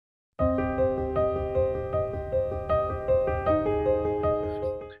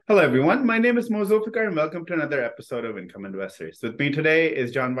Hello, everyone. My name is Zulfiqar, and welcome to another episode of Income Investors. With me today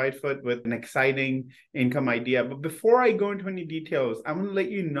is John Whitefoot with an exciting income idea. But before I go into any details, I want to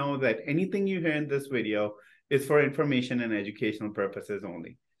let you know that anything you hear in this video is for information and educational purposes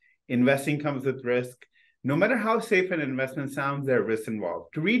only. Investing comes with risk. No matter how safe an investment sounds, there are risks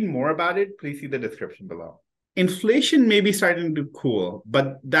involved. To read more about it, please see the description below. Inflation may be starting to cool,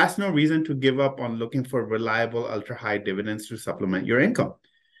 but that's no reason to give up on looking for reliable, ultra-high dividends to supplement your income.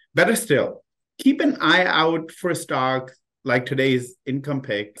 Better still, keep an eye out for stocks like today's income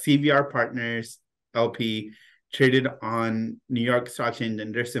pick, CVR Partners LP, traded on New York Stock Exchange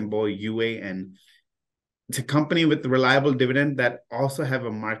under symbol UAN. It's a company with reliable dividend that also have a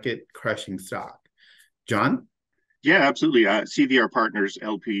market-crushing stock. John? Yeah, absolutely. CVR Partners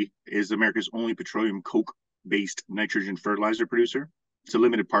LP is America's only petroleum coke-based nitrogen fertilizer producer. It's a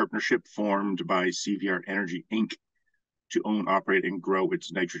limited partnership formed by CVR Energy Inc. to own, operate, and grow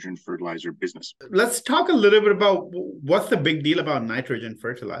its nitrogen fertilizer business. Let's talk a little bit about what's the big deal about nitrogen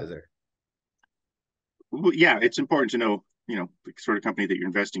fertilizer. Well, yeah, it's important to know, the sort of company that you're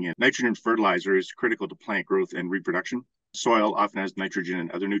investing in. Nitrogen fertilizer is critical to plant growth and reproduction. Soil often has nitrogen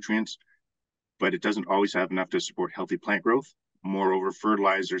and other nutrients, but it doesn't always have enough to support healthy plant growth. Moreover,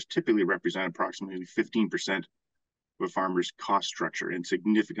 fertilizers typically represent approximately 15% of a farmer's cost structure and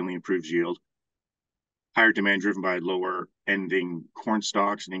significantly improves yield. Higher demand driven by lower ending corn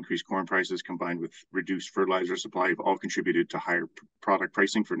stocks and increased corn prices combined with reduced fertilizer supply have all contributed to higher product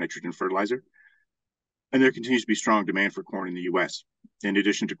pricing for nitrogen fertilizer. And there continues to be strong demand for corn in the U.S. In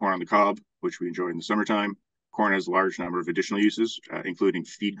addition to corn on the cob, which we enjoy in the summertime, corn has a large number of additional uses, including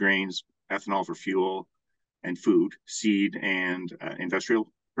feed grains, ethanol for fuel and food, seed, and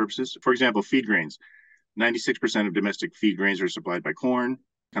industrial purposes. For example, feed grains. 96% of domestic feed grains are supplied by corn. When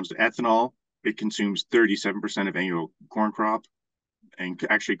it comes to ethanol, it consumes 37% of annual corn crop. And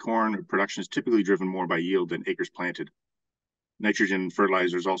actually, corn production is typically driven more by yield than acres planted. Nitrogen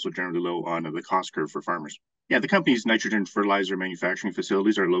fertilizer is also generally low on the cost curve for farmers. Yeah, the company's nitrogen fertilizer manufacturing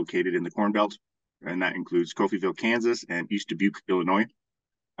facilities are located in the Corn Belt, and that includes Coffeyville, Kansas, and East Dubuque, Illinois.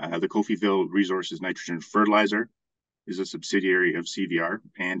 The Coffeyville Resources Nitrogen Fertilizer is a subsidiary of CVR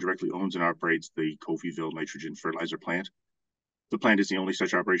and directly owns and operates the Coffeyville Nitrogen Fertilizer plant. The plant is the only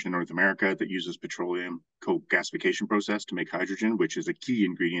such operation in North America that uses petroleum coke gasification process to make hydrogen, which is a key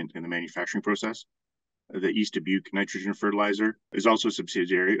ingredient in the manufacturing process. The East Dubuque Nitrogen Fertilizer is also a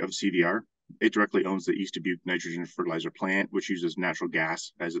subsidiary of CVR. It directly owns the East Dubuque Nitrogen Fertilizer plant, which uses natural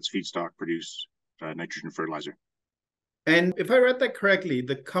gas as its feedstock to produce nitrogen fertilizer. And if I read that correctly,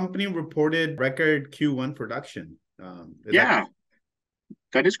 the company reported record Q1 production.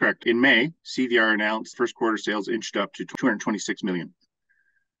 That is correct. In May, CVR announced first quarter sales inched up to $226 million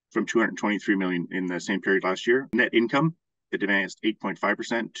from $223 million in the same period last year. Net income, it advanced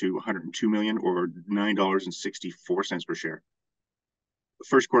 8.5% to $102 million or $9.64 per share. The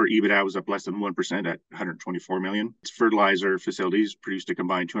first quarter EBITDA was up less than 1% at $124 million. Its fertilizer facilities produced a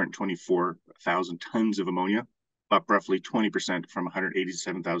combined 224,000 tons of ammonia, up roughly 20% from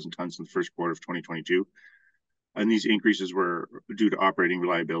 187,000 tons in the first quarter of 2022. And these increases were due to operating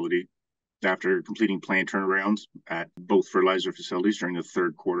reliability after completing plant turnarounds at both fertilizer facilities during the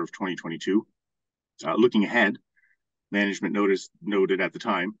third quarter of 2022. Looking ahead, management noted at the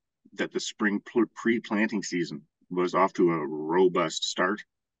time that the spring pre-planting season was off to a robust start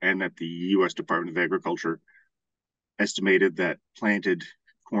and that the U.S. Department of Agriculture estimated that planted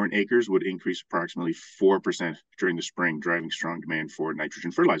corn acres would increase approximately 4% during the spring, driving strong demand for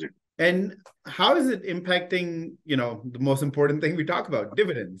nitrogen fertilizer. And how is it impacting, the most important thing we talk about,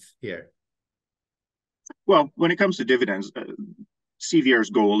 dividends here? Well, when it comes to dividends, CVR's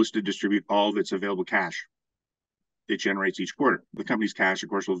goal is to distribute all of its available cash it generates each quarter. The company's cash, of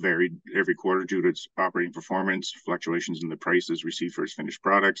course, will vary every quarter due to its operating performance, fluctuations in the prices received for its finished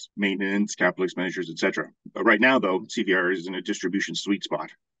products, maintenance, capital expenditures, etc. But right now, though, CVR is in a distribution sweet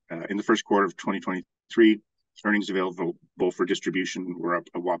spot. In the first quarter of 2023, earnings available for distribution were up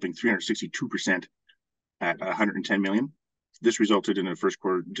a whopping 362% at $110 million. This resulted in a first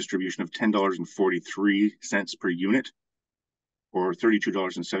quarter distribution of $10.43 per unit, or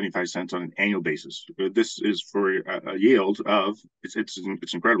 $32.75 on an annual basis. This is for a yield of,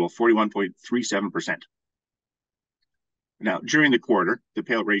 it's incredible, 41.37%. Now, during the quarter, the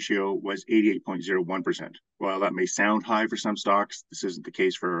payout ratio was 88.01%. While that may sound high for some stocks, this isn't the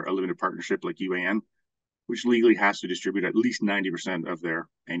case for a limited partnership like UAN, which legally has to distribute at least 90% of their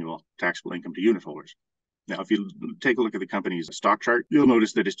annual taxable income to unit holders. Now, if you take a look at the company's stock chart, you'll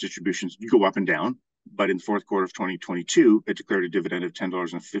notice that its distributions go up and down. But in the fourth quarter of 2022, it declared a dividend of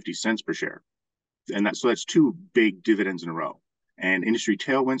 $10.50 per share. And that's two big dividends in a row. And industry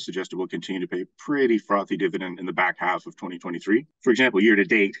tailwinds suggest it will continue to pay pretty frothy dividend in the back half of 2023. For example, year to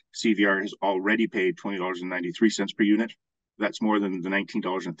date, CVR has already paid $20.93 per unit. That's more than the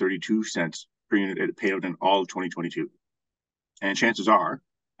 $19.32 per unit it paid out in all of 2022. And chances are,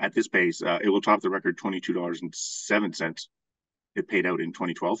 at this pace, it will top the record $22.07 it paid out in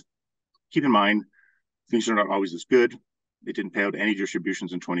 2012. Keep in mind, things are not always as good. It didn't pay out any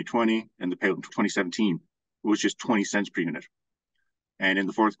distributions in 2020, and the payout in 2017 was just 20 cents per unit. And in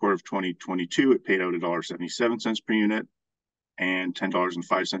the fourth quarter of 2022, it paid out $1.77 per unit and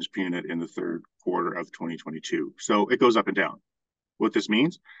 $10.05 per unit in the third quarter of 2022. So it goes up and down. What this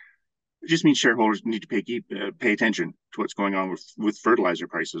means, it just means shareholders need to pay attention to what's going on with fertilizer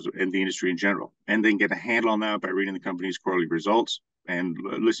prices and the industry in general. And they can get a handle on that by reading the company's quarterly results and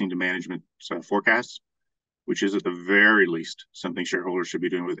listening to management forecasts, which is at the very least something shareholders should be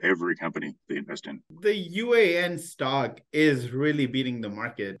doing with every company they invest in. The UAN stock is really beating the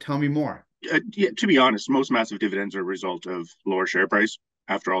market. Tell me more. Yeah, to be honest, most massive dividends are a result of lower share price.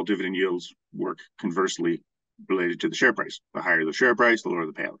 After all, dividend yields work conversely related to the share price. The higher the share price, the lower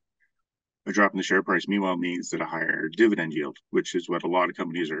the payout. A drop in the share price, meanwhile, means that a higher dividend yield, which is what a lot of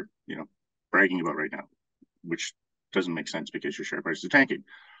companies are, bragging about right now, which doesn't make sense because your share price is tanking.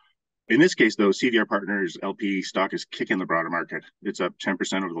 In this case, though, CVR Partners LP stock is kicking the broader market. It's up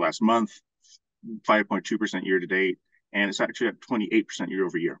 10% over the last month, 5.2% year to date, and it's actually up 28% year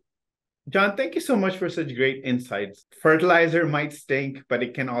over year. John, thank you so much for such great insights. Fertilizer might stink, but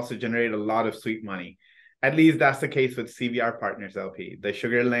it can also generate a lot of sweet money. At least that's the case with CVR Partners LP. The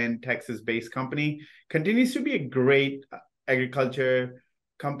Sugar Land, Texas-based company continues to be a great agriculture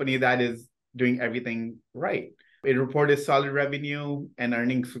company that is doing everything right. It reported solid revenue and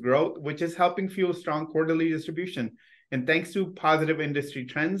earnings growth, which is helping fuel strong quarterly distribution. And thanks to positive industry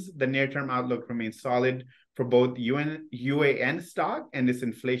trends, the near-term outlook remains solid for both UAN stock and this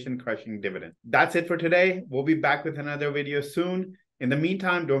inflation-crushing dividend. That's it for today. We'll be back with another video soon. In the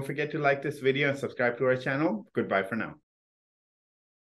meantime, don't forget to like this video and subscribe to our channel. Goodbye for now.